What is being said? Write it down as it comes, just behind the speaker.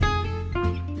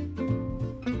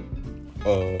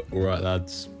Alright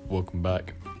lads, welcome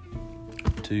back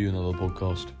to another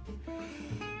podcast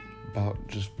about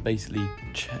just basically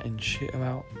chatting shit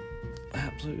about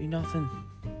absolutely nothing.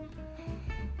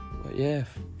 But yeah,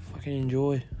 fucking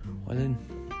enjoy. Well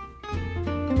then.